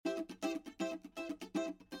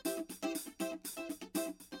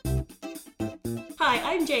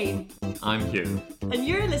Hi, I'm Jane. I'm Hugh. And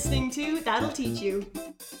you're listening to That'll Teach You.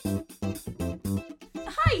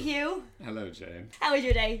 Hi, Hugh. Hello, Jane. How was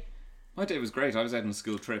your day? My day was great. I was out on a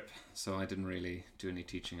school trip, so I didn't really do any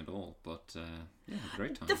teaching at all. But yeah,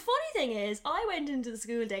 great time. The funny thing is, I went into the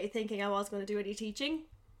school day thinking I was going to do any teaching.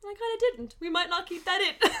 I kind of didn't. We might not keep that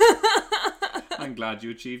in. I'm glad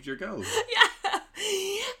you achieved your goals. Yeah.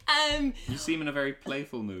 You seem in a very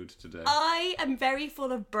playful mood today. I am very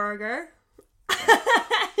full of burger.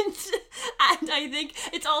 and I think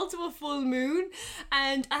it's also a full moon.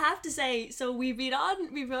 And I have to say, so we've been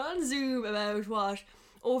on Zoom about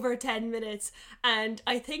over 10 minutes, and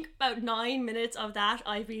I think about 9 minutes of that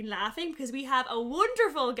I've been laughing because we have a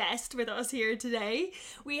wonderful guest with us here today.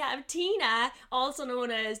 We have Tina, also known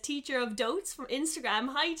as Teacher of Dotes from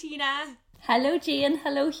Instagram. Hi, Tina. Hello, Jane.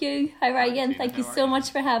 Hello, Hugh. How are you? And Tina, thank you so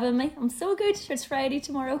much for having me. I'm so good. It's Friday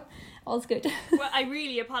tomorrow. All's good. Well, I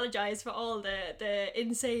really apologise for all the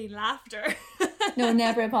insane laughter. No,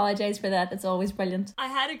 never apologise for that. It's always brilliant. I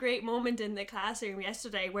had a great moment in the classroom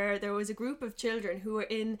yesterday where there was a group of children who were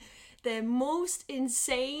in the most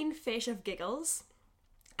insane fit of giggles.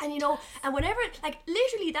 And and whenever,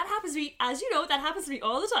 literally that happens to me, as you know, that happens to me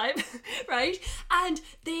all the time, right? And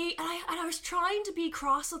I was trying to be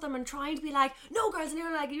cross with them and trying to be like, no girls, and they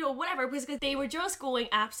were like, whatever, because they were just going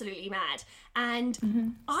absolutely mad.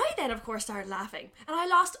 And I then, of course, started laughing and I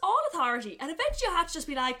lost all authority. And eventually I had to just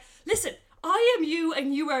be like, listen, I am you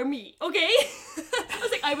and you are me, okay? I was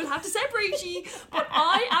like, I will have to separate you, but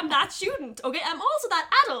I am that student, okay? I'm also that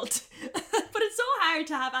adult. But it's so hard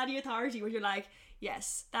to have any authority when you're like,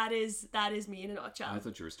 yes, that is me in a nutshell. I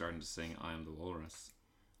thought you were starting to sing I Am the Walrus.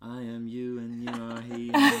 I am you and you are he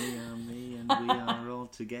and we are me and we are all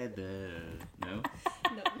together. No?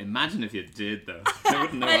 No. Imagine if you did, though. I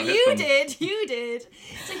wouldn't know Well, what hit them. you did.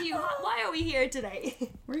 So Hugh, why are we here today?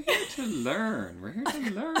 We're here to learn. We're here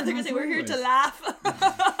to learn. I was going to as say, we're here to always. laugh.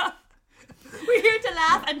 We're here to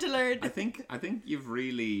laugh and to learn. I think you've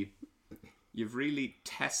really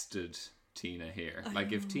tested Tina here.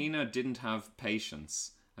 Like, if Tina didn't have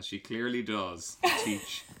patience, as she clearly does, to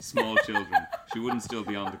teach small children, she wouldn't still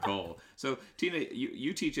be on the call. So, Tina,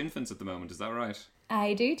 you teach infants at the moment, is that right?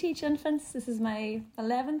 I do teach infants. This is my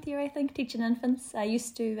 11th year, I think, teaching infants. I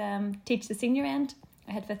used to teach the senior end.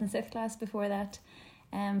 I had 5th and 6th class before that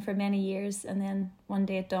for many years. And then one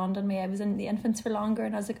day it dawned on me I was in the infants for longer.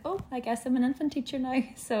 And I was like, oh, I guess I'm an infant teacher now.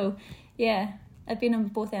 So, yeah. I've been on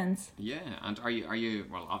both ends. Yeah, and are you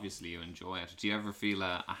well, obviously you enjoy it. Do you ever feel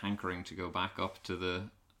a hankering to go back up to the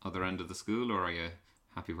other end of the school, or are you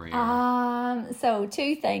happy where you are? So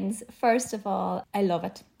 2 things. First of all, I love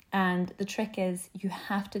it. And the trick is you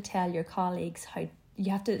have to tell your colleagues how,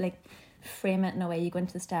 you have to frame it in a way. You go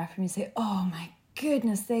into the staff room and you say, oh my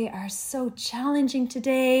goodness, they are so challenging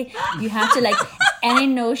today. You have to any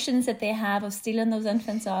notions that they have of stealing those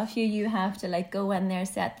infants off you, you have to go in there,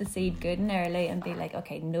 set the seed good and early and be like,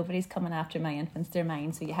 okay, nobody's coming after my infants, they're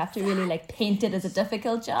mine. So you have to really paint it as a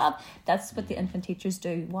difficult job. That's what the infant teachers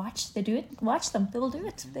do. They do it. Watch them. They will do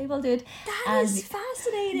it. That is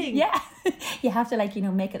fascinating. Yeah. You have to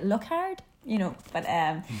make it look hard, but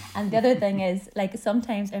and the other thing is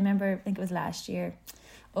sometimes I remember, I think it was last year,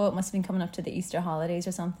 it must have been coming up to the Easter holidays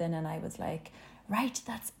or something, and I was like, right,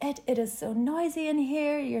 that's it. It is so noisy in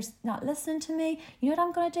here. You're not listening to me. You know what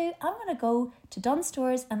I'm going to do? I'm going to go to Dunnes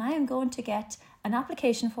Stores and I am going to get an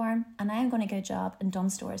application form and I am going to get a job in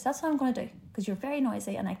Dunnes Stores. That's what I'm going to do because you're very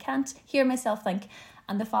noisy and I can't hear myself think.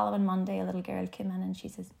 And the following Monday, a little girl came in and she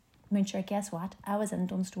says, Moonshaw, guess what? I was in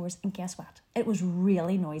Dunnes Stores and guess what? It was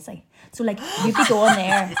really noisy. So you'd be going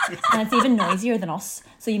there and it's even noisier than us.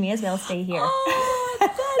 So you may as well stay here. Oh,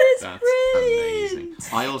 that's brilliant. Amazing.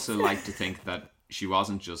 I also like to think that she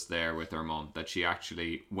wasn't just there with her mum, that she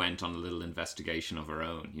actually went on a little investigation of her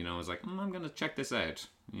own. I was like, I'm going to check this out.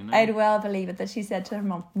 I'd well believe it that she said to her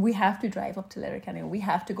mum, we have to drive up to Letterkenny. We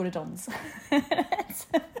have to go to Dunnes.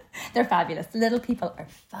 They're fabulous. Little people are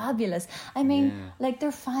fabulous. I mean,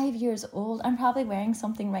 they're 5 years old. I'm probably wearing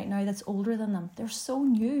something right now that's older than them. They're so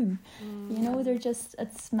new. They're just,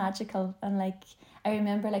 it's magical. And I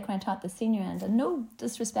remember when I taught the senior end, and no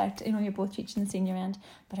disrespect, you're both teaching the senior end,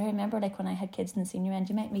 but I remember when I had kids in the senior end,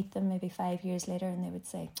 you might meet them maybe 5 years later and they would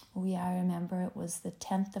say, oh yeah, I remember it was the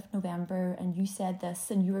 10th of November and you said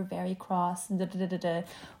this and you were very cross and da-da-da-da-da.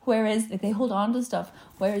 Whereas they hold on to stuff,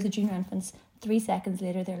 whereas the junior infants, 3 seconds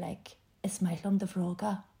later they're like, Ismailum the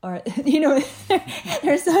Vroga, or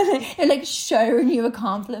they're showering you a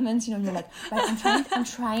compliment, and you're like, right, I'm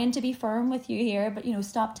trying to be firm with you here, but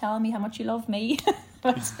stop telling me how much you love me.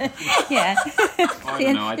 But yeah, I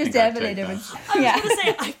don't know. I there's think I'd definitely a take difference. that. I was going to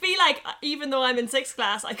say, I feel like even though I'm in sixth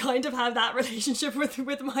class, I kind of have that relationship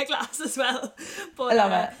with my class as well. But I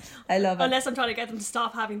love it. I love it. unless I'm trying to get them to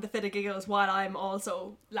stop having the fit of giggles while I'm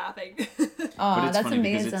also laughing. Oh, But it's that's funny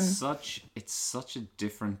amazing. because it's such a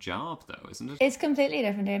different job, though, isn't it? It's completely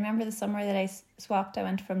different. I remember the summer that I swapped. I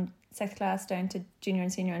went from sixth class down to junior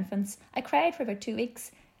and senior infants. I cried for about 2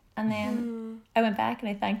 weeks. And then I went back and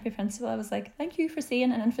I thanked my principal. I was like, thank you for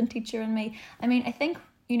seeing an infant teacher in me. I mean, I think,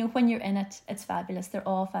 you know, when you're in it, it's fabulous. They're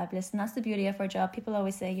all fabulous. And that's the beauty of our job. People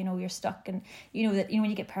always say, you know, you're stuck. And, you know, that, you know, when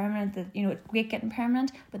you get permanent, that, you know, it's great getting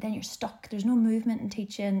permanent, but then you're stuck. There's no movement in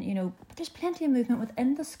teaching, you know, but there's plenty of movement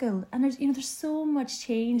within the school. And there's, you know, there's so much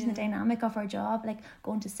change in the dynamic of our job, like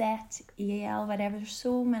going to set, EAL, whatever. There's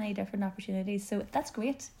so many different opportunities. So that's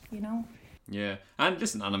great, you know. Yeah. And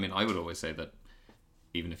listen, and I mean, I would always say that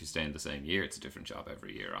even if you stay in the same year, it's a different job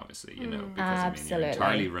every year, obviously, you know, because I mean, you're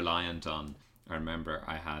entirely reliant on. I remember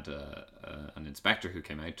I had an inspector who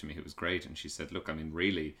came out to me who was great, and she said, look, I mean,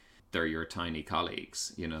 really, they're your tiny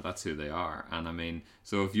colleagues, you know, that's who they are. And I mean,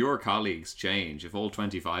 so if your colleagues change, if all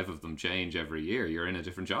 25 of them change every year, you're in a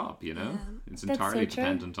different job, you know. It's entirely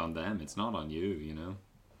dependent on them. It's not on you, you know.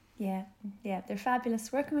 Yeah, they're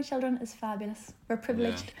fabulous. Working with children is fabulous. We're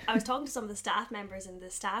privileged. I was talking to some of the staff members in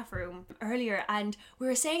the staff room earlier, and we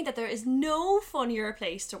were saying that there is no funnier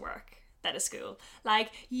place to work than a school.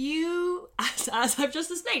 Like, you, as I've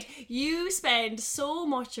just explained, you spend so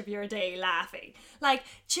much of your day laughing. Like,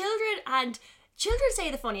 children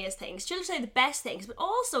say the funniest things, children say the best things, but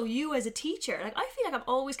also you as a teacher, like, I feel like I'm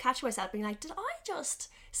always catching myself being like, did I just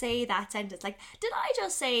say that sentence? Like, did I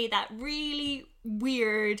just say that really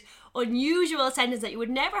weird, unusual sentence that you would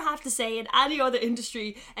never have to say in any other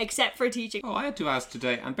industry except for teaching? Oh, I had to ask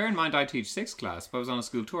today, and bear in mind I teach 6th class, but I was on a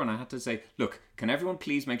school tour and I had to say, look, can everyone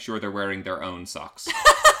please make sure they're wearing their own socks? That's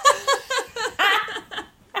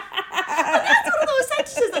one of those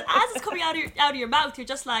sentences that as it's coming out of your mouth, you're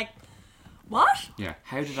just like, what? Yeah,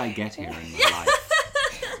 how did I get here in my life?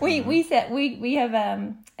 We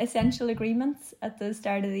have essential agreements at the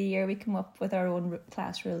start of the year. We come up with our own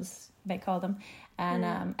class rules, you might call them, and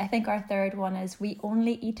I think our third one is we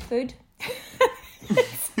only eat food.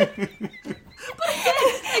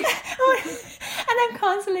 And I'm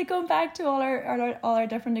constantly going back to all our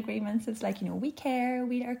different agreements. It's like, you know, we care,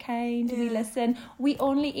 we are kind, we listen, we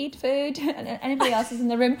only eat food. And anybody else is in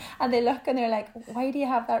the room and they look and they're like, why do you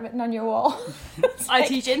have that written on your wall? I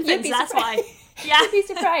teach infants, that's why. Yeah. You'd be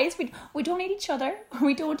surprised. We don't eat each other.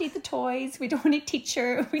 We don't eat the toys. We don't eat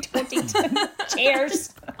teacher. We don't eat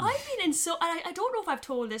chairs. I've been in I don't know if I've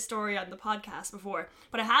told this story on the podcast before,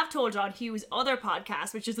 but I have told it on Hugh's other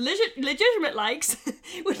podcast, which is Legitimate Likes.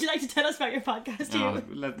 Would you like to tell us about your podcast, Hugh?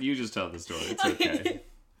 Let you just tell the story. It's okay.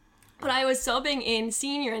 But I was subbing in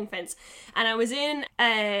senior infants, and I was in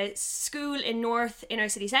a school in North Inner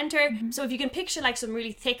City Centre. So if you can picture like some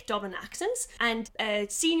really thick Dublin accents, and a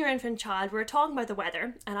senior infant child, we were talking about the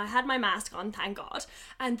weather, and I had my mask on, thank God,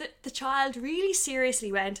 and the child really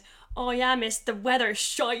seriously went, oh yeah, miss, the weather's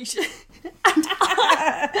shite. and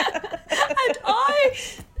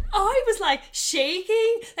I was like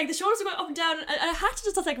shaking, like the shoulders were going up and down, and I had to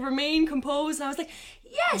just like remain composed, and I was like,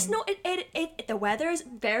 yes, no, the weather is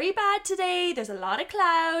very bad today. There's a lot of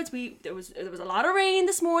clouds. There was a lot of rain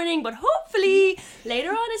this morning, but hopefully later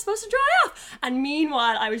on it's supposed to dry off. And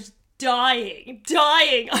meanwhile, I was dying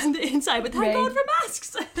on the inside, but thank God for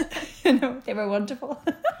masks. You know, they were wonderful.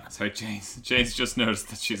 Sorry, Jane's just noticed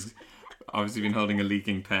that she's obviously been holding a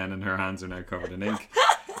leaking pen and her hands are now covered in ink.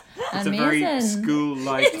 It's a very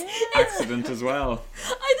school-like accident as well.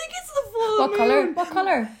 I think it's the full moon. What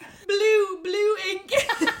colour? Blue ink.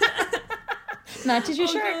 Matches your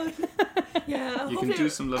shirt. Yeah. You can do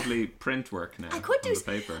some lovely print work now. I could do the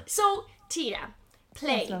paper. So, Tina,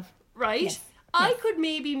 play, right? Yes. I could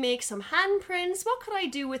maybe make some handprints. What could I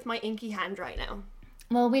do with my inky hand right now?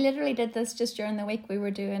 Well, we literally did this just during the week. We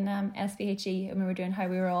were doing SVHE, and we were doing how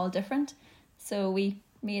we were all different. So we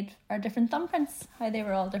made our different thumbprints, how they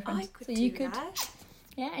were all different. I could do that.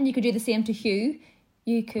 Yeah, and you could do the same to Hugh.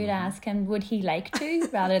 You could ask him, would he like to,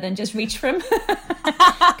 rather than just reach for him.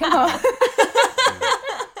 Come on.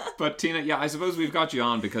 But Tina, yeah, I suppose we've got you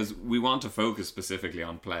on because we want to focus specifically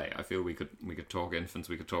on play. I feel we could talk infants,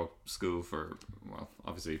 we could talk school for, well,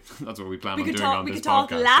 obviously that's what we plan on doing on this podcast. We could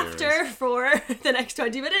talk laughter series. For the next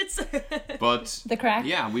 20 minutes. But the crack.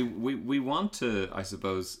 Yeah, we want to, I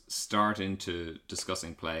suppose, start into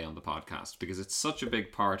discussing play on the podcast because it's such a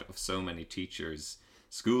big part of so many teachers'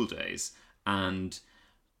 school days, and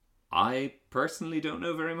I personally don't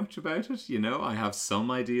know very much about it. You know, I have some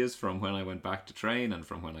ideas from when I went back to train and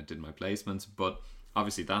from when I did my placements, but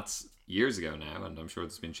obviously that's years ago now, and I'm sure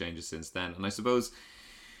there's been changes since then. And I suppose,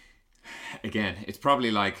 again, it's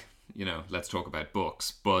probably like, let's talk about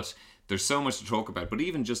books, but there's so much to talk about. But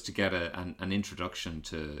even just to get an introduction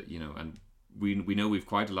to, and we know we've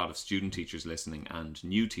quite a lot of student teachers listening and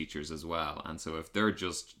new teachers as well. And so if they're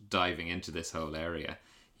just diving into this whole area,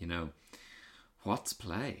 what's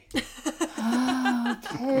play? Oh,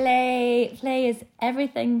 play. Play is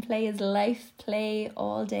everything. Play is life. Play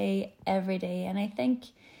all day, every day. And I think,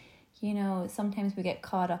 sometimes we get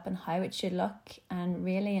caught up in how it should look, and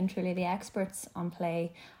really and truly the experts on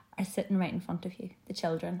play are sitting right in front of you, the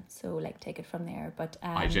children. So take it from there. But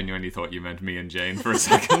I genuinely thought you meant me and Jane for a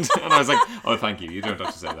second. And I was like, oh, thank you. You don't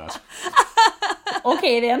have to say that.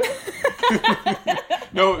 Okay, then.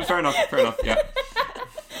 No, fair enough, yeah.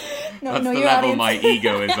 That's the level my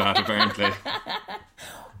ego is at, apparently.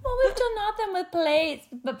 Well, we've done nothing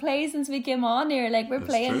with play since we came on here. We're That's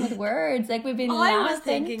playing true. with words. We've been laughing. I was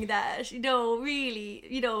thinking that, really,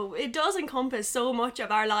 it does encompass so much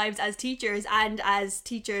of our lives as teachers and as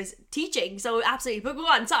teachers teaching. So absolutely. But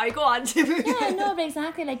go on. Yeah, no, but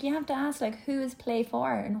exactly. You have to ask, who is play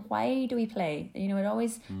for and why do we play? It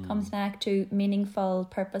always comes back to meaningful,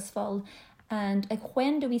 purposeful. And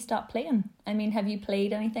when do we stop playing? I mean, have you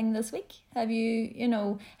played anything this week? Have you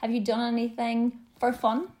done anything for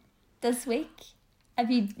fun this week?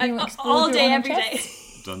 Have you explored all day, your own every day?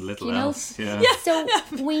 interests? Done little else, yeah. So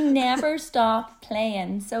we never stop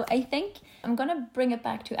playing. So I think I'm going to bring it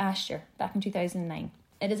back to Asher, back in 2009.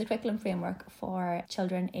 It is a curriculum framework for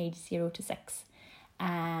children aged 0 to 6.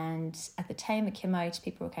 And at the time it came out,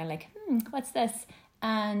 people were kind of like, what's this?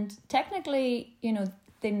 And technically,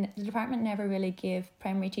 the department never really gave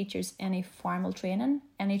primary teachers any formal training.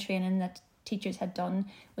 Any training that teachers had done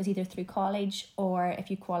was either through college, or if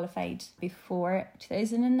you qualified before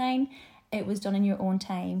 2009, it was done in your own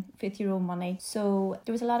time with your own money. So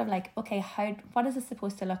there was a lot of okay, what is this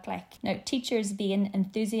supposed to look like? Now, teachers being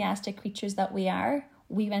enthusiastic creatures that we are,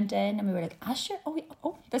 we went in and we were like, Asher,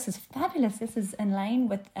 this is fabulous. This is in line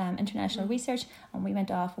with international research. And we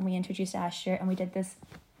went off and we introduced Asher and we did this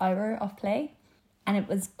hour of play. And it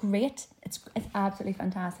was great. It's absolutely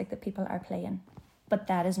fantastic that people are playing. But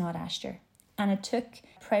that is not Asher. And it took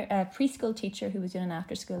a preschool teacher who was doing an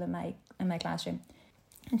after school in my classroom.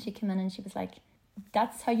 And she came in and she was like,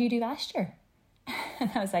 that's how you do Asher.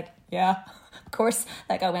 And I was like, yeah, of course.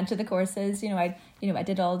 I went to the courses, I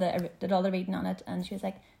did all the reading on it. And she was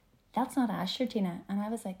like, that's not Asher, Tina. And I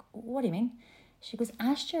was like, what do you mean? She goes,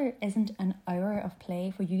 Asher isn't an hour of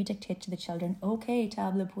play where you dictate to the children, okay,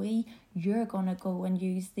 Tabla Bui, you're going to go and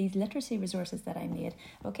use these literacy resources that I made.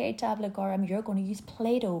 Okay, Tabla Gorham, you're going to use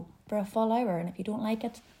Play-Doh for a full hour. And if you don't like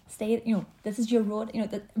it, stay, this is your road.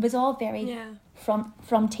 It was all very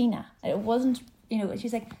from Tina. It wasn't,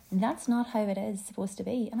 she's like, that's not how it is supposed to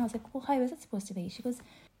be. And I was like, well, how is it supposed to be? She goes,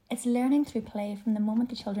 it's learning through play from the moment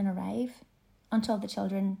the children arrive until the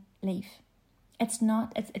children leave. It's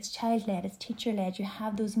not, it's child-led, it's teacher-led. You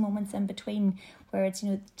have those moments in between where it's,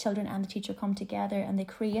 children and the teacher come together and they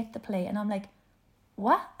create the play. And I'm like,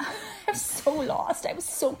 what? I was so lost. I was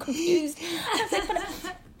so confused. I was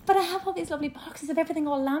like, but I have all these lovely boxes of everything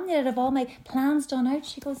all laminated, of all my plans done out.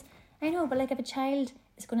 She goes, I know, but if a child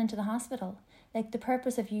is going into the hospital, the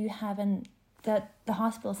purpose of you having the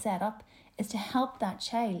hospital set up is to help that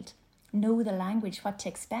child know the language, what to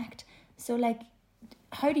expect. So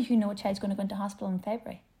how do you know a child's going to go into hospital in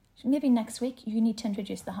February? Maybe next week you need to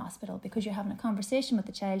introduce the hospital because you're having a conversation with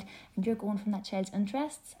the child and you're going from that child's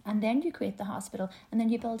interests, and then you create the hospital and then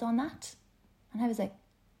you build on that. And I was like,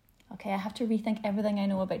 okay, I have to rethink everything I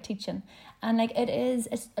know about teaching. And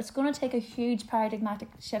it's going to take a huge paradigmatic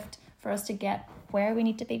shift for us to get where we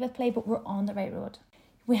need to be with play, but we're on the right road.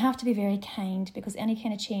 We have to be very kind because any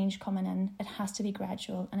kind of change coming in, it has to be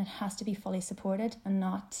gradual and it has to be fully supported and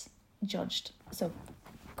not judged. So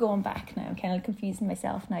going back now, I'm kind of confusing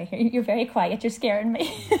myself now here. You're very quiet, you're scaring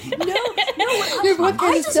me.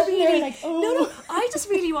 I just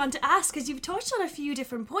really want to ask, because you've touched on a few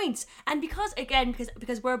different points, and because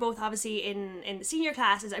we're both obviously in the senior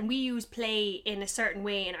classes and we use play in a certain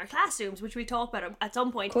way in our classrooms, which we talk about at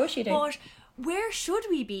some point. Of course you do. But where should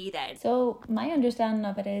we be then? So my understanding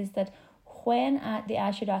of it is that when the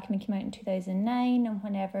Asher document came out in 2009 and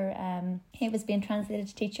whenever it was being translated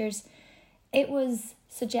to teachers, it was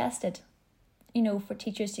suggested, for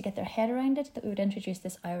teachers to get their head around it, that we would introduce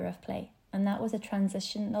this hour of play. And that was a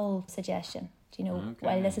transitional suggestion,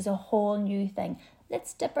 while this is a whole new thing.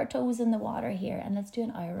 let's dip our toes in the water here and let's do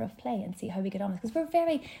an hour of play and see how we get on. Because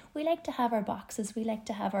we like to have our boxes, we like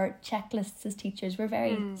to have our checklists as teachers. We're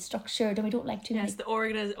very structured, and we don't like too many. Yes, the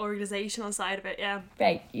organizational side of it, yeah.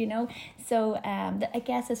 Right, you know. So I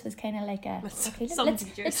guess this was kind of like a let's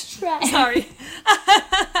try. Sorry.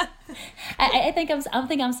 I think I'm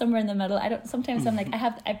somewhere in the middle. Sometimes I'm like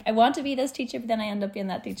I want to be this teacher, but then I end up being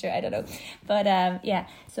that teacher. I don't know. But yeah.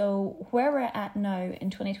 So where we're at now in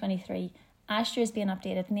 2023, Asher is being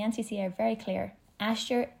updated, and the NCC are very clear.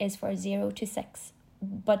 Asher is for 0 to 6,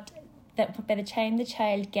 but that by the time the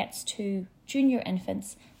child gets to junior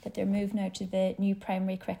infants, that they're moved now to the new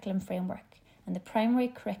primary curriculum framework, and the primary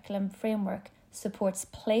curriculum framework supports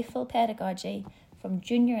playful pedagogy from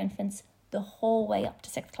junior infants the whole way up to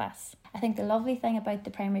 6th class. I think the lovely thing about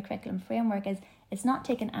the primary curriculum framework is it's not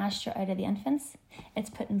taking Asher out of the infants, it's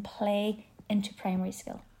putting play into primary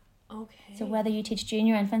school. Okay. So whether you teach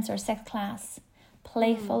junior infants or 6th class,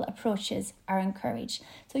 playful approaches are encouraged.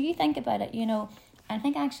 So you think about it, you know, I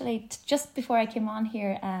think actually just before I came on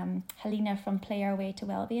here, Helena from Play Our Way to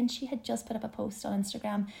Wellbeing, she had just put up a post on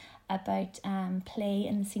Instagram about play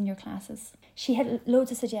in the senior classes. She had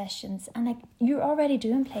loads of suggestions, and like, you're already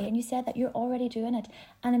doing play, and you said that you're already doing it.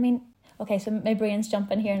 And I mean, okay, so my brain's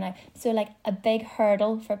jumping here now. So like a big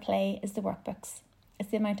hurdle for play is the workbooks. It's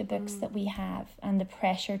the amount of books that we have and the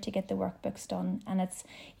pressure to get the workbooks done. And it's,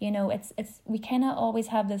 you know, it's we kind of always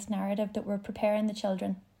have this narrative that we're preparing the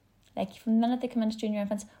children. Like from the minute they come into junior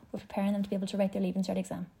infants, we're preparing them to be able to write their Leaving Cert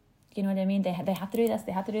exam. You know what I mean? They have to do this,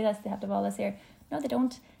 they have to do this, they have to have all this here. No, they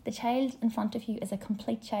don't. The child in front of you is a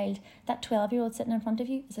complete child. That 12-year-old sitting in front of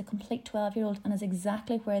you is a complete 12-year-old and is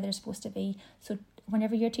exactly where they're supposed to be. So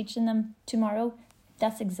whenever you're teaching them tomorrow,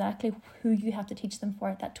 that's exactly who you have to teach them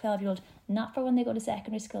for, that 12-year-old, not for when they go to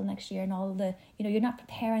secondary school next year and all the, you know, you're not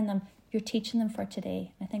preparing them, you're teaching them for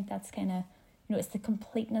today. I think that's kind of, you know, it's the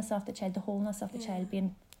completeness of the child, the wholeness of the child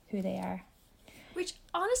being who they are. Which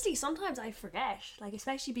honestly sometimes I forget, like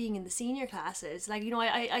especially being in the senior classes, like, you know,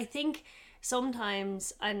 I think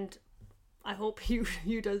sometimes, and I hope you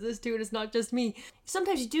does this too, and it's not just me,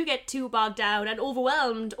 sometimes you do get too bogged down and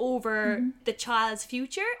overwhelmed over the child's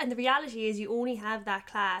future, and the reality is you only have that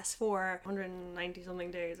class for 190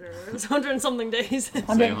 something days or 100 something days.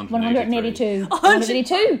 182.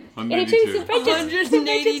 182.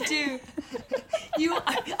 182.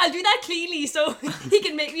 I'll do that cleanly so he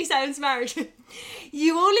can make me sound smart.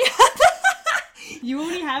 You only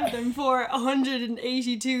have them for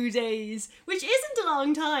 182 days, which isn't a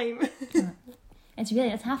long time.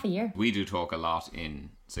 It's half a year. We do talk a lot in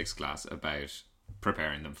 6th class about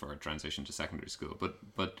preparing them for a transition to secondary school,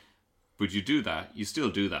 but you do that, you still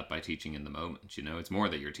do that by teaching in the moment, you know. It's more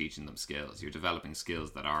that you're teaching them skills, you're developing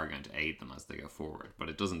skills that are going to aid them as they go forward. But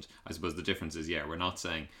it doesn't, I suppose the difference is, we're not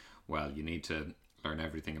saying, well, you need to learn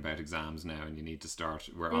everything about exams now and you need to start,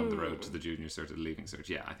 we're on the road to the junior cert or the Leaving Cert.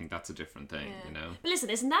 Yeah, I think that's a different thing, you know. But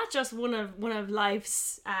listen, isn't that just one of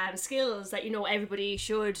life's skills that, you know, everybody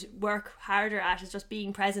should work harder at, is just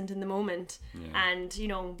being present in the moment and, you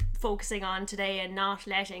know, focusing on today and not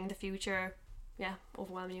letting the future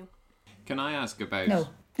overwhelm you. Can I ask about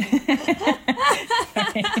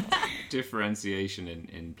differentiation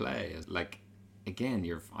in play? Like, again,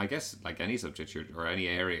 I guess like any subject or any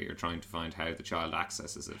area, you're trying to find how the child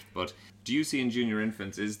accesses it. But do you see in junior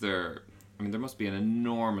infants, there must be an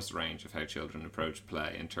enormous range of how children approach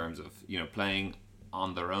play in terms of, you know, playing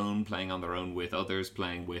on their own with others,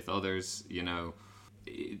 playing with others, you know.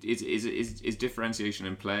 Is differentiation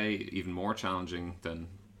in play even more challenging than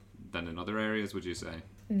in other areas, would you say?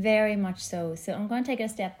 Very much so. So I'm going to take a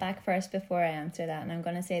step back first before I answer that, and I'm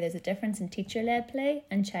going to say there's a difference in teacher-led play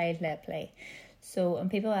and child-led play. So, and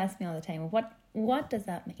people ask me all the time, what does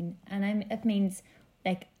that mean? And it means,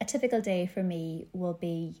 like, a typical day for me will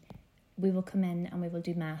be, we will come in and we will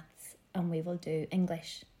do maths and we will do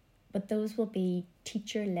English. But those will be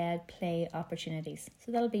teacher-led play opportunities.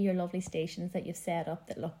 So that'll be your lovely stations that you've set up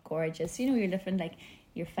that look gorgeous. You know, your different, like,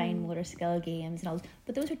 your fine motor skill games and all.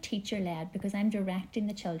 But those are teacher-led because I'm directing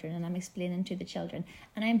the children and I'm explaining to the children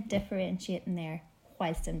and I'm differentiating there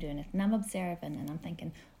whilst I'm doing it. And I'm observing and I'm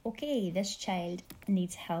thinking, okay, this child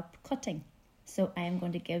needs help cutting. So I am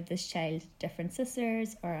going to give this child different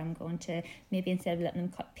scissors, or I'm going to, maybe instead of letting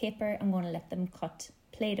them cut paper, I'm going to let them cut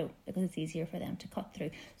Play-Doh because it's easier for them to cut through.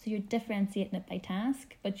 So you're differentiating it by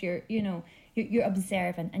task, but you're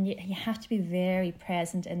observing, and you have to be very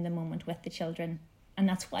present in the moment with the children. And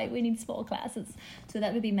that's why we need small classes. So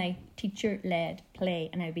that would be my teacher-led play,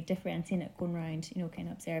 and I would be differentiating it, going around, you know, kind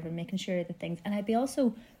of observing, making sure that things, and I'd be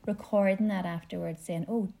also recording that afterwards, saying,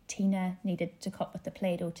 oh, Tina needed to cut with the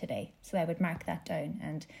Play-Doh today. So I would mark that down,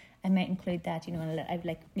 and I might include that, you know, and I'd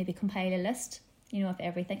like maybe compile a list, you know, of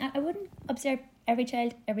everything. I wouldn't observe every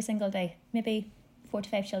child every single day. Maybe 4 to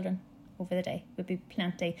 5 children over the day would be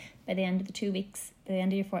plenty. By the end of the 2 weeks, by the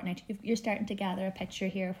end of your fortnight, you're starting to gather a picture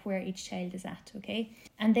here of where each child is at, okay?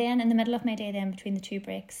 And then in the middle of my day then, between the 2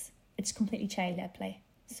 breaks, it's completely child-led play.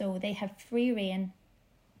 So they have free rein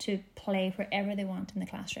to play wherever they want in the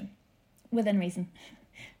classroom, within reason.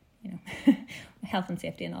 You know, health and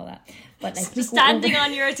safety and all that. But like standing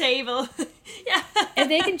on your table. Yeah. If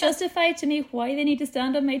they can justify to me why they need to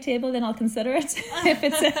stand on my table, then I'll consider it.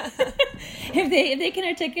 If they can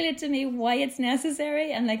articulate to me why it's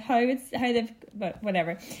necessary and like how they've, but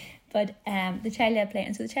whatever. But the child-led play,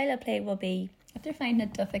 and so the child-led play will be if they're finding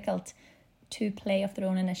it difficult to play of their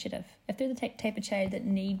own initiative. If they're the type of child that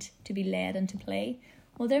need to be led into play,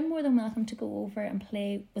 well, they're more than welcome to go over and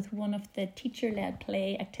play with one of the teacher-led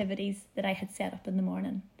play activities that I had set up in the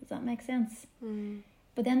morning. Does that make sense?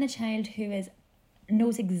 But then the child who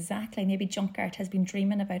knows exactly, maybe junk art, has been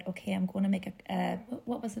dreaming about, okay, I'm going to make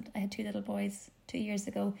what was it? I had 2 little boys 2 years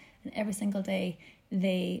ago, and every single day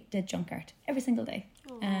they did junk art. Every single day.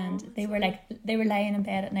 And they were lying in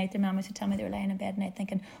bed at night. Their mum used to tell me they were lying in bed at night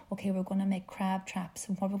thinking, okay, we're going to make crab traps,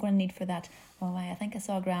 and what we're going to need for that? Oh, I think I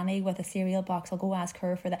saw Granny with a cereal box. I'll go ask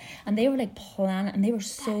her for that. And they were like planning, and they were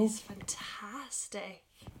so... That is fantastic.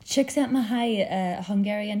 Csikszentmihalyi, a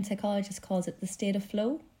Hungarian psychologist, calls it the state of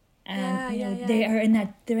flow. And they're in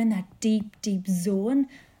that deep zone.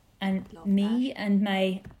 And love me that. And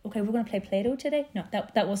my, okay, we're going to play Play-Doh today. No,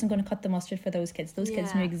 that wasn't going to cut the mustard for those kids. Those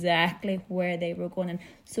kids knew exactly where they were going. And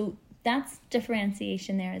so that's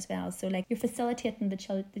differentiation there as well. So like you're facilitating the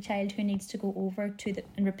child who needs to go over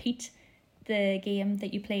and repeat the game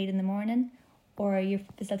that you played in the morning, or you're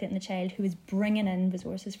facilitating the child who is bringing in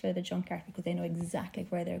resources for the junk art because they know exactly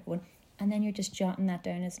where they're going. And then you're just jotting that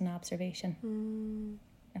down as an observation,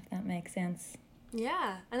 if that makes sense.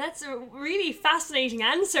 Yeah, and that's a really fascinating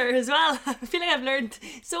answer as well. I feel like I've learned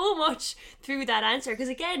so much through that answer because,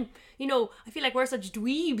 again, you know, I feel like we're such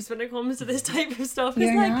dweebs when it comes to this type of stuff.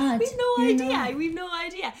 It's like, we've no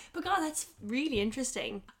idea. But God, that's really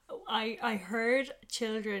interesting. I heard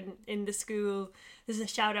children in the school, this is a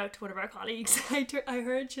shout out to one of our colleagues, I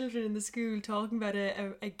heard children in the school talking about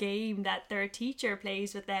a game that their teacher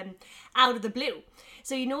plays with them out of the blue.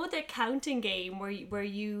 So you know the counting game where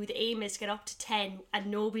the aim is to get up to 10 and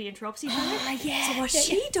nobody interrupts each other? Yeah. So what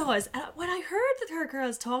she does, and when I heard that her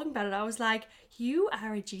girls talking about it, I was like, you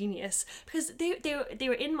are a genius. Because they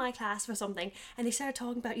were in my class for something and they started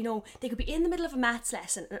talking about, you know, they could be in the middle of a maths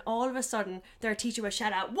lesson and all of a sudden their teacher would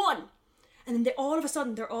shout out 1, and then all of a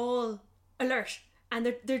sudden they're all alert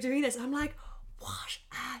and they're doing this, and I'm like, what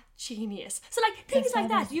a genius. So like things like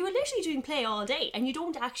that, you were literally doing play all day and you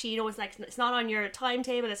don't actually, you know, it's like it's not on your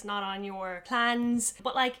timetable, it's not on your plans,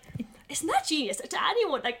 but like, isn't that genius to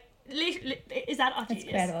anyone? Like, is that not genius?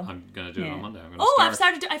 Incredible. I'm gonna do it on Monday. I've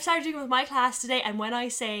started doing it with my class today, and when I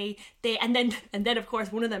say they, and then of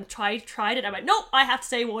course one of them tried it. I went, no, I have to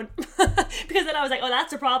say 1 because then I was like, oh,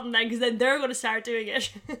 that's a problem then, because then they're going to start doing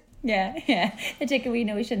it. Yeah. They take a wee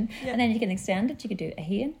notion, and then you can extend it. You could do a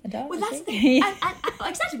he and a dog. Well, that's the thing. and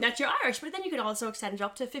exactly, that's your Irish, but then you could also extend it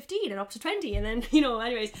up to 15 and up to 20, and then, you know,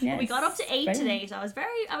 anyways. Yes, we got up to 8 brilliant. today, so I was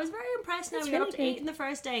very impressed. Now That's we got really up to 8 good. in the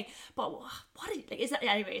first day, but is that?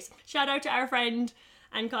 Anyways, shout out to our friend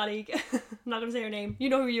and colleague. I'm not going to say her name. You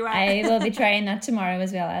know who you are. I will be trying that tomorrow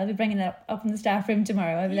as well. I'll be bringing that up in the staff room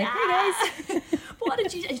tomorrow. I'll be like, hey guys. What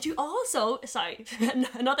did you also, sorry,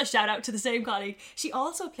 another shout out to the same colleague. She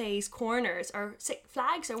also plays corners or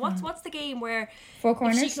flags, or what's the game where 4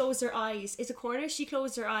 corners? she closed her eyes. It's a corner, she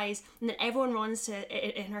closed her eyes, and then everyone runs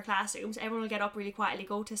to in her classrooms. Everyone will get up really quietly,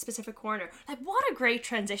 go to a specific corner. Like, what a great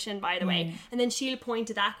transition, by the way. And then she'll point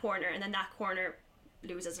to that corner, and then that corner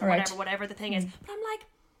loses or whatever the thing is. But I'm like,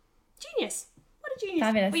 genius. What a genius.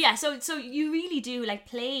 Fabulous. But yeah, so you really do, like,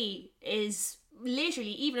 play is literally,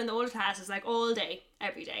 even in the older classes, like all day,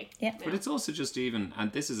 every day. Yeah. But it's also just even,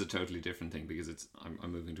 and this is a totally different thing because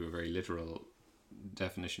I'm moving to a very literal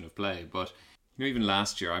definition of play, but you know, even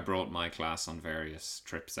last year I brought my class on various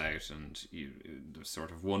trips out, and there's sort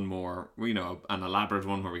of one more, you know, an elaborate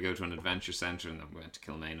one where we go to an adventure centre, and then we went to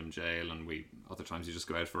Kilmainham Jail, and other times you just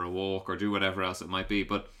go out for a walk or do whatever else it might be.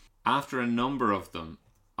 But after a number of them,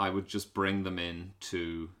 I would just bring them in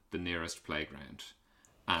to the nearest playground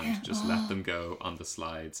and just let them go on the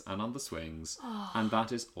slides and on the swings, and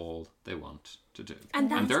that is all they want to do. And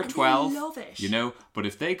they're 12, they love it. you know, but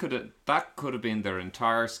if they that could have been their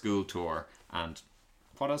entire school tour, and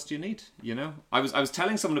what else do you need, you know? I was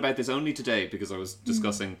telling someone about this only today because I was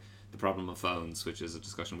discussing the problem of phones, which is a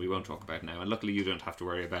discussion we won't talk about now. And luckily, you don't have to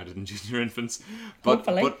worry about it in junior infants.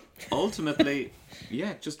 Hopefully. But ultimately,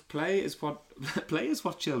 yeah, just play is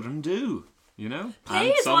what children do. You know, Play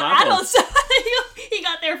and is some what adults. He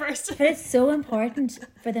got there first. But it's so important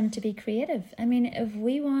for them to be creative. I mean, if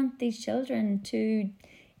we want these children to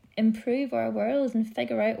improve our world and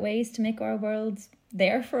figure out ways to make our worlds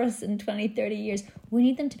there for us in 20, 30 years, we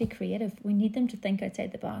need them to be creative. We need them to think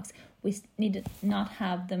outside the box. We need to not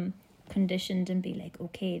have them conditioned and be like,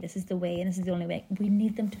 okay, this is the way and this is the only way. We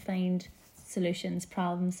need them to find solutions,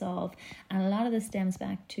 problem solve. And a lot of this stems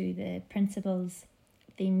back to the principles,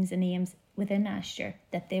 themes and aims within Asher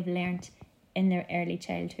that they've learnt in their early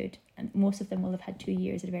childhood. And most of them will have had 2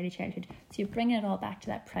 years of early childhood. So you're bringing it all back to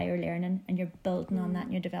that prior learning and you're building on that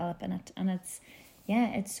and you're developing it. And it's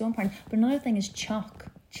so important. But another thing is chalk.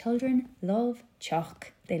 Children love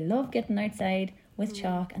chalk. They love getting outside with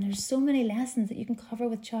chalk. And there's so many lessons that you can cover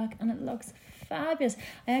with chalk. And it looks fabulous.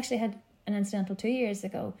 I actually had an incidental 2 years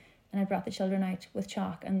ago. And I brought the children out with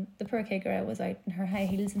chalk, and the poor kid girl was out in her high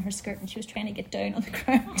heels and her skirt, and she was trying to get down on the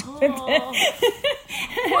ground.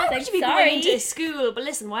 Why would you be going into school? But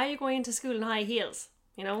listen, why are you going into school in high heels?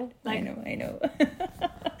 You know, like, I know.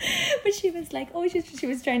 But she was like, she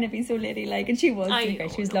was trying to be so ladylike, and she was.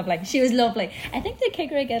 She was lovely. She was lovely. I think the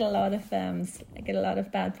Kiggery get a lot of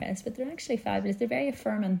bad press, but they're actually fabulous. They're very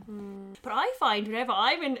affirming. But I find whenever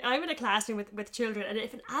I'm in a classroom with children, and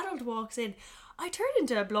if an adult walks in, I turn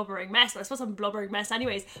into a blubbering mess. I suppose I'm a blubbering mess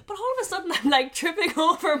anyways. But all of a sudden I'm like tripping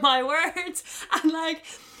over my words and like,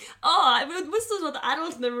 with the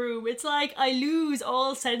adult in the room, it's like I lose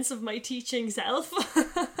all sense of my teaching self.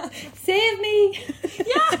 Save me.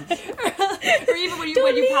 Yeah. Or even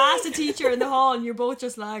when you pass a teacher in the hall and you're both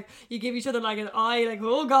just like, you give each other like an eye, like,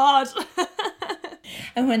 oh God.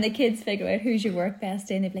 And when the kids figure out who's your work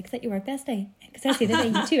bestie, and they're like, is that your work bestie? Because I see that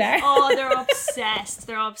you two are. Oh, they're obsessed.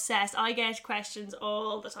 They're obsessed. I get questions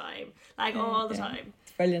all the time. Like, all the time.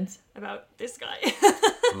 It's brilliant. About this guy.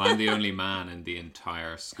 Well, I'm the only man in the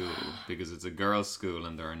entire school because it's a girls' school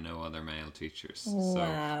and there are no other male teachers. Wow. So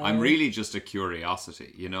I'm really just a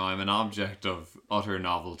curiosity. You know, I'm an object of utter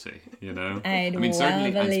novelty, you know?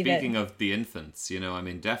 Certainly, and speaking of the infants, you know, I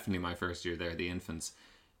mean, definitely my first year there, the infants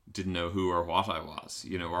didn't know who or what I was,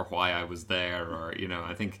 you know, or why I was there, or, you know,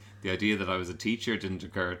 I think the idea that I was a teacher didn't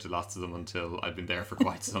occur to lots of them until I'd been there for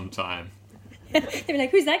quite some time. They'd be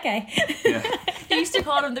like, who's that guy? Yeah. They used to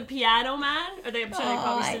call him the piano man, or I'm sure they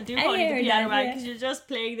probably still do call him the piano man, because you're just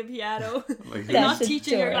playing the piano. Like, you're not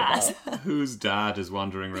teaching your class. Whose dad is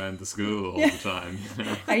wandering around the school all the time?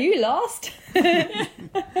 Are you lost? Oh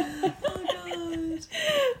God.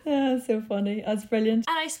 Oh, so funny. That's brilliant.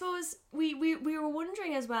 And I suppose we were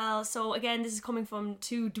wondering as well, so again, this is coming from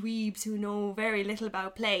two dweebs who know very little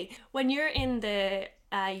about play. When you're in the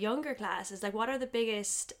younger classes, like, what are the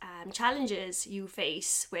biggest challenges you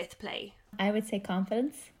face with play? I would say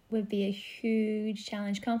confidence would be a huge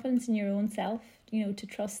challenge. Confidence in your own self, you know, to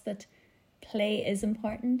trust that play is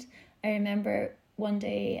important. I remember one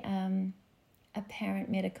day a parent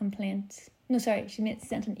made a complaint. She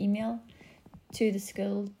sent an email to the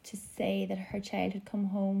school to say that her child had come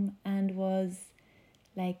home and was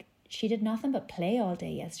like, she did nothing but play all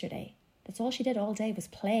day yesterday. That's all she did all day was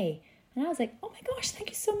play. And I was like, oh my gosh, thank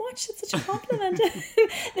you so much. That's such a compliment.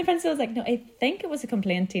 The principal was like, no, I think it was a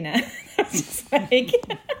complaint, Tina. I was just like,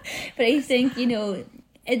 but I think, you know,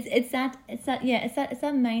 it's that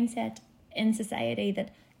mindset in society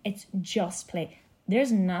that it's just play.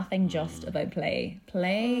 There's nothing just about play.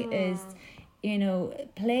 Play is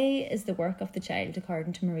the work of the child,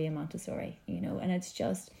 according to Maria Montessori, you know, and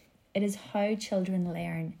it is how children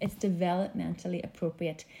learn. It's developmentally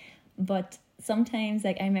appropriate. But sometimes,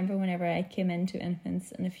 like, I remember whenever I came into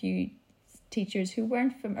infants and a few teachers who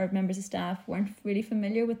or members of staff weren't really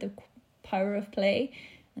familiar with the power of play,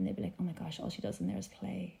 and they'd be like, oh my gosh, all she does in there is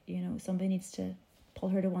play. You know, somebody needs to pull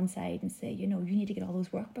her to one side and say, you know, you need to get all those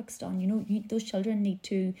workbooks done. You know, those children need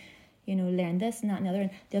to, you know, learn this and that and the other.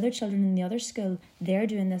 And the other children in the other school, they're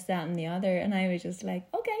doing this, that and the other. And I was just like,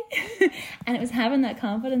 okay. And it was having that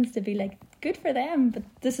confidence to be like, good for them, but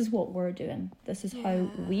this is what we're doing. This is how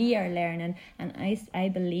we are learning. And I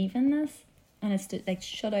believe in this. And it's to, like,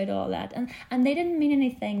 shut out all that. And they didn't mean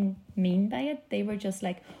anything mean by it. They were just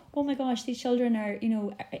like, oh my gosh, these children are, you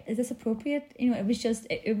know, is this appropriate? You know, it was just,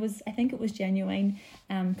 it was, I think it was genuine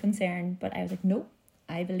concern. But I was like, nope,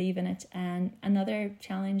 I believe in it. And another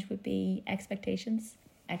challenge would be expectations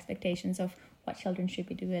of what children should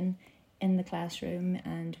be doing in the classroom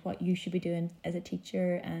and what you should be doing as a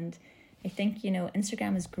teacher. And I think, you know,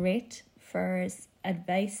 Instagram is great for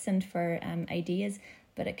advice and for ideas,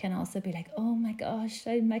 but it can also be like, oh my gosh,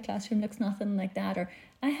 my classroom looks nothing like that, or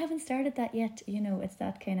I haven't started that yet. You know, it's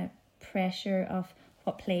that kind of pressure of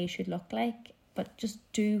what play should look like, but just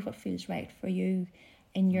do what feels right for you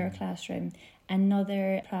in your classroom.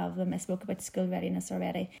 Another problem, I spoke about school readiness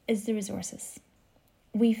already, is the resources.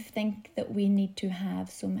 We think that we need to have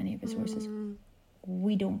so many resources.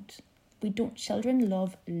 We don't. Children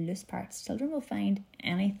love loose parts. Children will find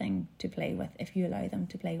anything to play with if you allow them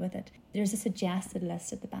to play with it. There's a suggested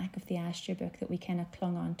list at the back of the Astra book that we kind of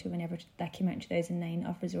clung on to whenever that came out in 2009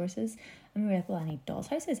 of resources. And we were like, well, I need dolls'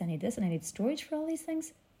 houses, I need this, and I need storage for all these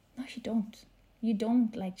things. No, you don't. You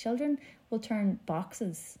don't. Like, children will turn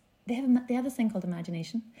boxes. They have this thing called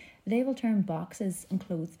imagination. They will turn boxes and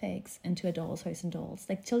clothes pegs into a doll's house and dolls.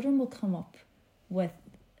 Like, children will come up with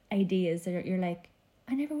ideas that you're like,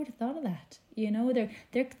 I never would have thought of that. You know,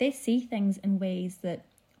 they see things in ways that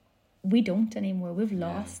we don't anymore. We've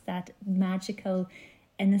lost that magical,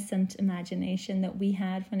 innocent imagination that we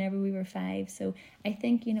had whenever we were 5. So I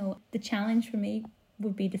think, you know, the challenge for me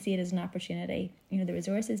would be to see it as an opportunity. You know, the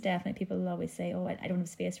resources, definitely, people will always say, oh, I don't have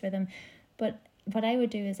space for them. But what I would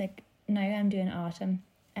do is, like, now I'm doing autumn,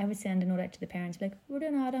 I would send a note out to the parents, like, we're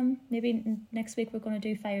doing autumn, maybe next week we're going to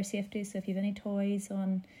do fire safety, so if you have any toys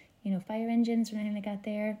on, you know, fire engines or anything like that,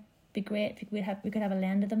 there, be great if we could have a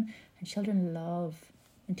lend of them. And children love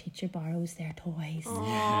when teacher borrows their toys.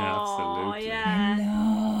 Yeah, absolutely.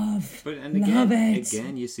 Yeah.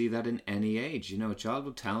 Again, you see that in any age. You know, a child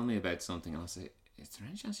will tell me about something, and I'll say, is there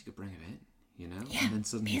any chance you could bring it in? You know, and then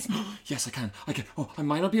suddenly, yes, I can. Oh, I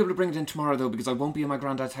might not be able to bring it in tomorrow though, because I won't be in my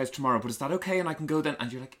granddad's house tomorrow. But is that okay? And I can go then.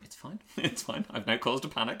 And you're like, it's fine. It's fine. I've now caused a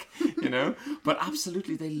panic. You know, but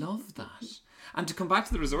absolutely, they love that. And to come back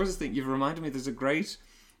to the resources thing, you've reminded me. There's a great.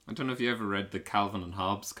 I don't know if you ever read the Calvin and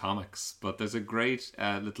Hobbes comics, but there's a great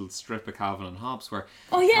little strip of Calvin and Hobbes where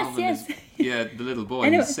Calvin is, the little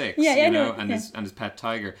boy, he's 6, his pet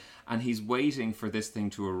tiger, and he's waiting for this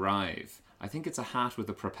thing to arrive. I think it's a hat with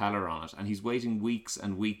a propeller on it, and he's waiting weeks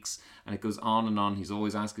and weeks, and it goes on and on. He's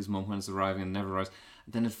always asking his mum when it's arriving, and it never arrives.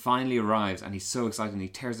 Then it finally arrives, and he's so excited, and he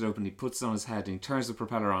tears it open, he puts it on his head, and he turns the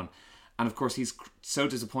propeller on. And of course, he's so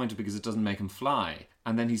disappointed because it doesn't make him fly.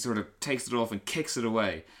 And then he sort of takes it off and kicks it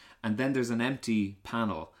away. And then there's an empty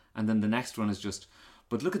panel. And then the next one is just,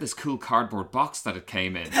 but look at this cool cardboard box that it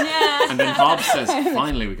came in. Yeah. And then Hobbes says,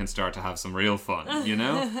 finally we can start to have some real fun, you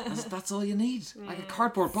know? That's all you need. Like a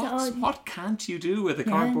cardboard box. What can't you do with a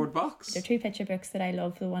cardboard box? There are 2 picture books that I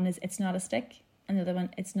love. The one is It's Not a Stick. And the other one,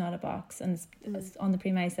 It's Not a Box. And it's on the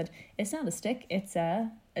premise that it's not a stick, it's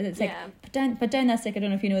a... It's like, put down that stick. I don't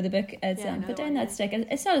know if you know the book. It's put down that stick.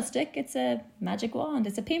 It's not a stick, it's a magic wand.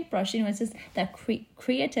 It's a paintbrush. You know, it's just that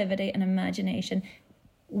creativity and imagination.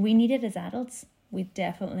 We need it as adults. We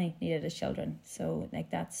definitely need it as children. So, like,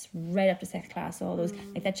 that's right up to 6th class. All those,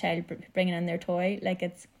 like that child bringing in their toy, like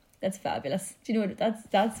that's fabulous. Do you know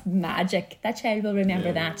what? That's magic. That child will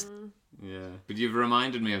remember that. Yeah, but you've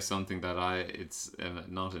reminded me of something that it's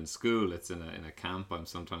not in school, it's in a camp I'm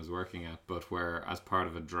sometimes working at, but where as part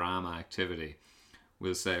of a drama activity,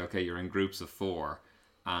 we'll say, okay, you're in groups of 4,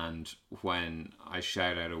 and when I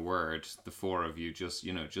shout out a word, the 4 of you just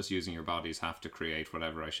using your bodies have to create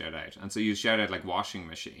whatever I shout out. And so you shout out like washing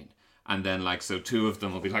machine. And then, like, so 2 of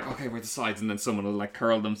them will be like, okay, we're the sides, and then someone will like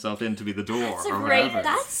curl themselves in to be the door. That's or great. Whatever.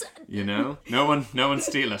 That's no one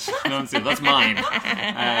steal it. No one steal it. That's mine.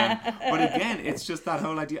 But again, it's just that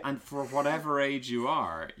whole idea, and for whatever age you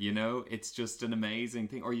are, you know, it's just an amazing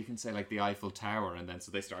thing. Or you can say like the Eiffel Tower, and then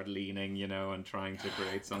so they start leaning, you know, and trying to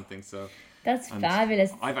create something. So that's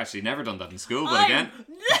fabulous. I've actually never done that in school, but again,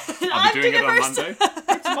 I'll be doing it on Monday.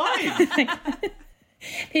 It's mine.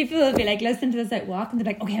 People will be like listening to this out walk, and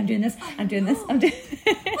they're like, okay, I'm doing this. Well, no, the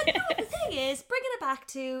thing is, bringing it back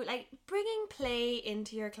to like bringing play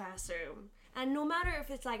into your classroom. And no matter if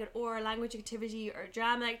it's like an oral language activity or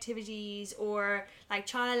drama activities or like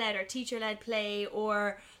child-led or teacher-led play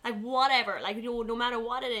or like whatever, like, you know, no matter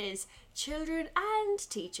what it is, children and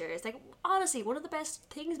teachers, like, honestly, one of the best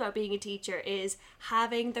things about being a teacher is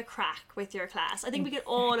having the crack with your class. I think we can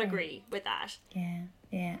all agree with that.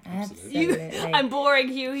 Yeah, absolutely. I'm boring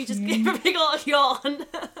Hugh. He just gave a big old yawn.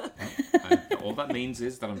 All that means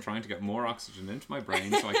is that I'm trying to get more oxygen into my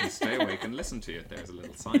brain so I can stay awake and listen to you. There's a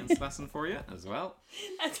little science lesson for you as well.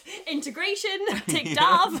 That's integration ticked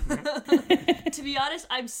off. To be honest,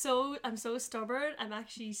 I'm so stubborn. I'm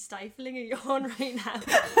actually stifling a yawn right now.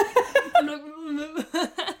 I'm like,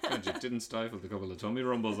 God, you didn't stifle the couple of tummy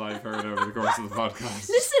rumbles I've heard over the course of the podcast.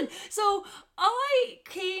 Listen, so I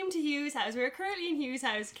came to Hugh's house. We were currently in Hugh's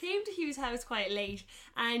house. Came to Hugh's house quite late,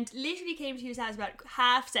 and literally came to Hugh's house about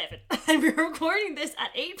 7:30. And we were recording this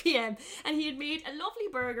at 8 p.m. And he had made a lovely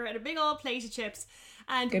burger and a big old plate of chips.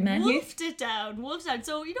 And Good man, wolfed it down.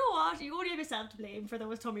 So you know what? You only have yourself to blame for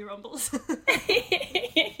those tummy rumbles.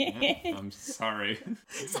 Yeah, I'm sorry.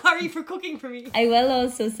 Sorry for cooking for me. I will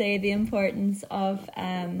also say the importance of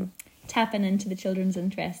tapping into the children's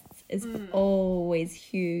interests is always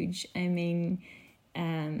huge. I mean,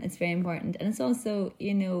 it's very important. And it's also,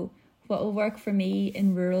 you know, what will work for me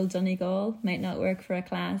in rural Donegal might not work for a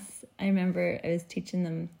class. I remember I was teaching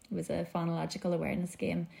them, it was a phonological awareness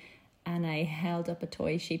game, and I held up a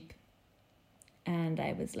toy sheep and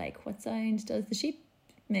I was like, what sound does the sheep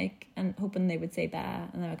make? And hoping they would say ba.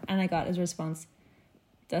 And I got as a response,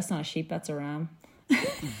 that's not a sheep, that's a ram.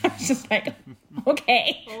 I was just like,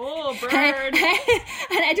 okay. Oh, bird. And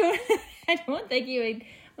I don't think you would,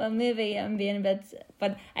 well, maybe I'm being a bit,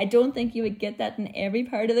 but I don't think you would get that in every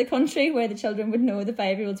part of the country where the children would know, the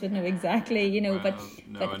 5-year-olds would know exactly, you know,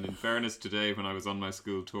 Well, and in fairness, today when I was on my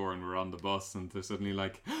school tour and we're on the bus and they're suddenly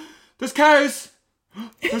like, there's cows,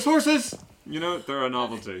 there's horses, you know, they're a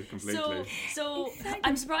novelty completely. So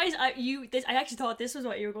I'm surprised I actually thought this was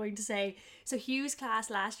what you were going to say. So Hugh's class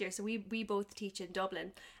last year, so we both teach in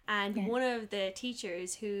Dublin, and one of the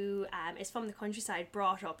teachers who is from the countryside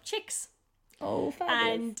brought up chicks. Oh,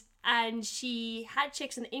 fabulous. And she had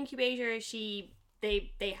chicks in the incubator.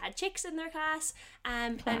 They had chicks in their class,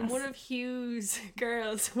 and one of Hugh's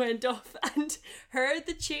girls went up and heard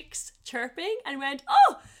the chicks chirping and went,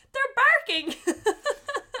 "Oh, they're barking."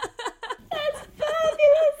 That's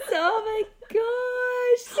fabulous. Oh my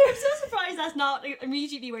gosh. I'm so surprised that's not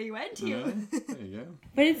immediately where you went to. Yeah, there you go.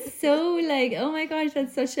 But it's so like, oh my gosh,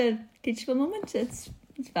 that's such a teachable moment. It's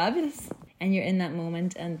fabulous. And you're in that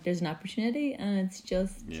moment and there's an opportunity and it's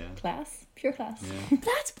just class, pure class. Yeah.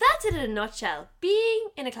 That's it in a nutshell. Being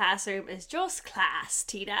in a classroom is just class,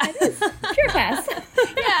 Tina. Pure class.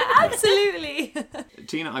 Yeah, absolutely.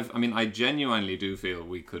 Tina, I genuinely do feel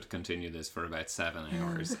we could continue this for about 7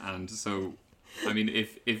 hours. And so, I mean,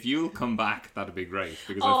 if you'll come back, that'd be great.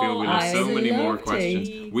 Because I feel we'll have so many more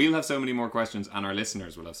questions. We'll have so many more questions and our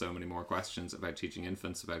listeners will have so many more questions about teaching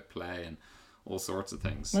infants, about play and all sorts of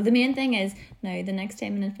things. Well, the main thing is now the next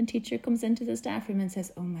time an infant teacher comes into the staff room and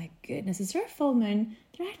says, "Oh my goodness, is there a full moon?"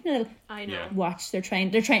 They're acting a little. I know. Yeah. Watch. They're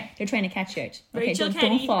trying to catch you out. Okay, Rachel don't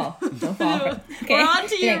Kenny. fall. Don't fall. Okay. We're on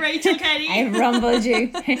to you, Like, Rachel Kenny. I've rumbled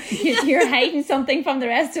you. You're hiding something from the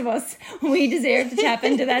rest of us. We deserve to tap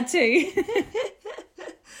into that too.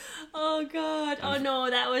 Oh God! Oh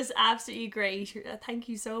no, that was absolutely great. Thank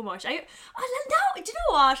you so much. Now, do you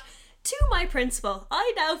know what? To my principal,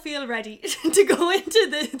 I now feel ready to go into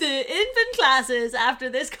the infant classes after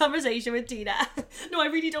this conversation with Tina. No, I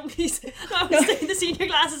really don't. Please, I will stay in the senior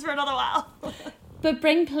classes for another while. But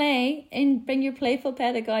bring play and bring your playful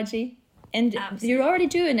pedagogy, and you're already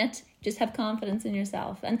doing it. Just have confidence in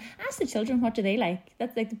yourself and ask the children what do they like.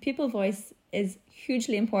 That's like the pupil voice is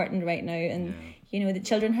hugely important right now, and you know the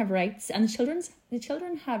children have rights, and the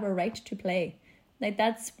children have a right to play. Like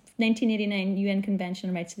that's 1989 UN Convention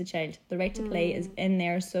on Rights of the Child. The right to play is in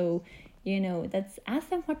there, so you know that's ask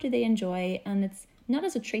them what do they enjoy, and it's not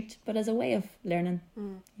as a treat but as a way of learning.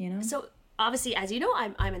 You know. So obviously, as you know,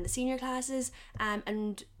 I'm in the senior classes,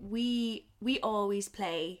 and we always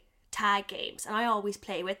play tag games, and I always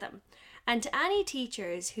play with them. And to any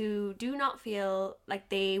teachers who do not feel like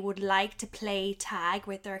they would like to play tag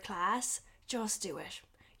with their class, just do it.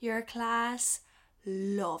 Your class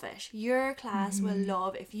love it. Your class will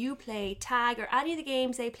love if you play tag or any of the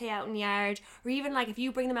games they play out in the yard, or even like if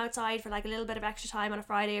you bring them outside for like a little bit of extra time on a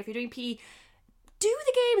Friday, or if you're doing PE, do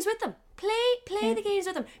the games with them. Play the games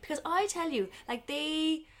with them, because I tell you, like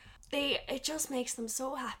it just makes them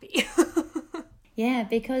so happy. Yeah,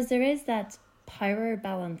 because there is that power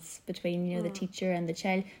balance between, you know, the teacher and the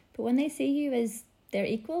child. But when they see you as their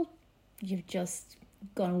equal, you've just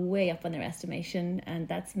gone way up on their estimation, and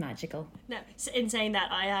that's magical. Now, in saying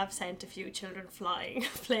that, I have sent a few children flying,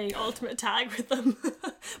 playing ultimate tag with them.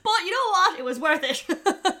 But you know what? It was worth it.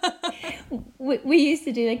 We used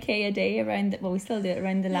to do a K a day around, we still do it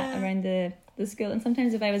around around the school, and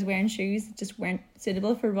sometimes if I was wearing shoes that just weren't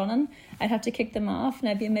suitable for running, I'd have to kick them off and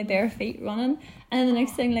I'd be in my bare feet running, and then the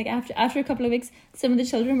next thing, like after a couple of weeks, some of the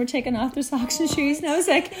children were taking off their socks and shoes, and I was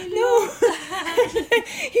like, no.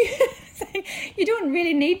 You don't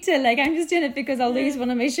really need to, like, I'm just doing it because I'll lose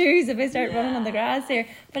one of my shoes if I start running on the grass here.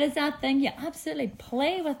 But it's that thing, you absolutely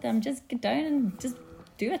play with them, just get down and just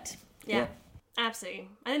do it. Yeah. Absolutely.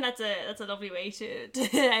 I think that's a lovely way to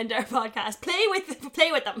end our podcast. Play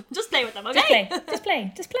with them. Just play with them, okay? Just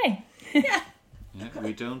play. Yeah. Yeah,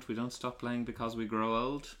 we don't stop playing because we grow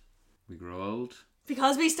old. We grow old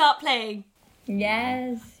Because we stopped playing.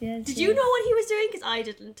 Yes. Did you know what he was doing? Because I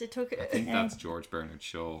didn't. It took. I think that's George Bernard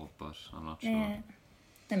Shaw, but I'm not sure. Yeah.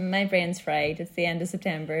 And my brain's fried. It's the end of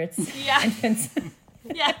September. It's Yeah. infants.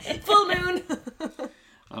 Yeah, full moon.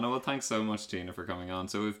 I know. Well, thanks so much, Tina, for coming on.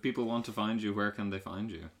 So, if people want to find you, where can they find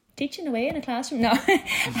you? Teaching away in a classroom. No,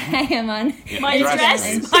 I am on. Yeah, My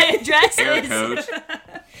address Air is. code.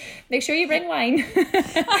 Make sure you bring wine.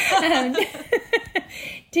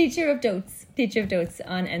 Teacher of Dotes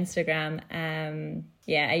on Instagram.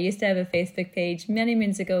 Yeah, I used to have a Facebook page many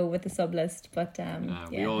moons ago with a sub list, but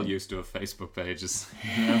We all used to have Facebook pages.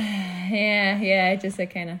 yeah,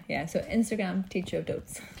 so Instagram, Teacher of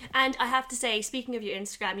Dotes. And I have to say, speaking of your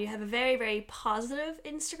Instagram, you have a very, very positive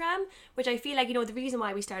Instagram, which I feel like, the reason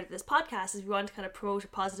why we started this podcast is we want to kind of promote a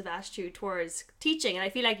positive attitude towards teaching. And I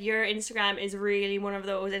feel like your Instagram is really one of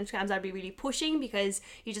those Instagrams I'd be really pushing, because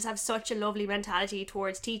you just have such a lovely mentality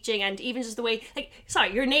towards teaching, and even just the way,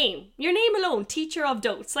 your name alone, Teacher of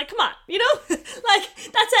Dotes. Like, come on, like,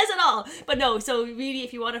 that says it all. But no, so really,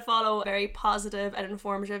 if you want to follow a very positive and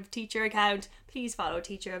informative teacher account, please follow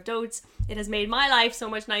Teacher of Dotes. It has made my life so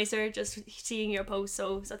much nicer just seeing your posts,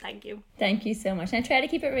 so thank you. Thank you so much. And I try to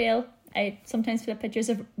keep it real. I sometimes put up pictures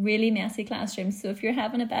of really messy classrooms, so if you're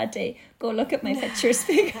having a bad day, go look at my pictures,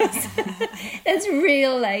 because that's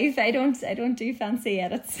real life. I don't do fancy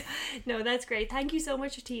edits. No, that's great. Thank you so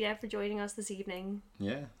much, Tina, for joining us this evening.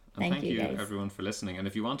 Yeah. And thank you guys. Everyone for listening. And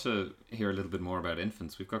if you want to hear a little bit more about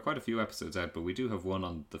infants, we've got quite a few episodes out, but we do have one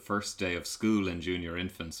on the first day of school in junior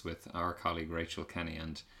infants with our colleague Rachel Kenny.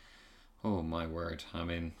 And oh my word, I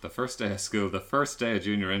mean, the first day of school, the first day of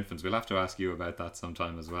junior infants, we'll have to ask you about that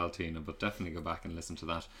sometime as well, Tina, but definitely go back and listen to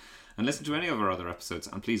that. And listen to any of our other episodes,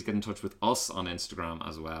 and please get in touch with us on Instagram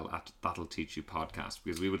as well at That'll Teach You Podcast,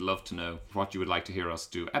 because we would love to know what you would like to hear us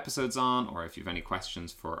do episodes on, or if you have any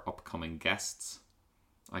questions for upcoming guests.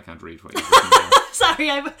 I can't read what you've written down.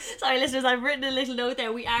 Sorry, listeners. I've written a little note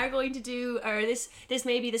there. We are going to do, or this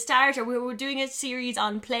may be the start, or we're doing a series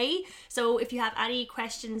on play. So if you have any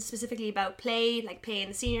questions specifically about play, like play in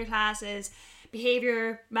the senior classes,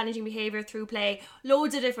 managing behaviour through play, we have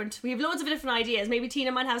loads of different ideas. Maybe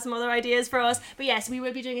Tina might have some other ideas for us. But yes, we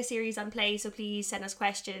will be doing a series on play. So please send us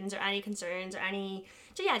questions or any concerns or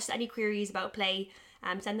just any queries about play.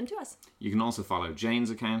 Send them to us. You can also follow Jane's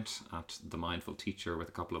account at The Mindful Teacher with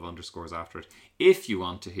a couple of underscores after it. If you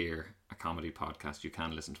want to hear a comedy podcast, you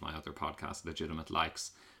can listen to my other podcast, Legitimate Likes,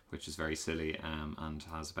 which is very silly and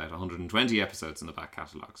has about 120 episodes in the back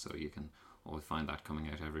catalogue. So you can always find that coming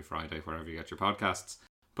out every Friday wherever you get your podcasts.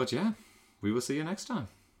 But yeah, we will see you next time.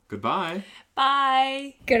 Goodbye.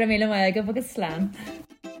 Bye. Go to Mila Maya, go book a slam.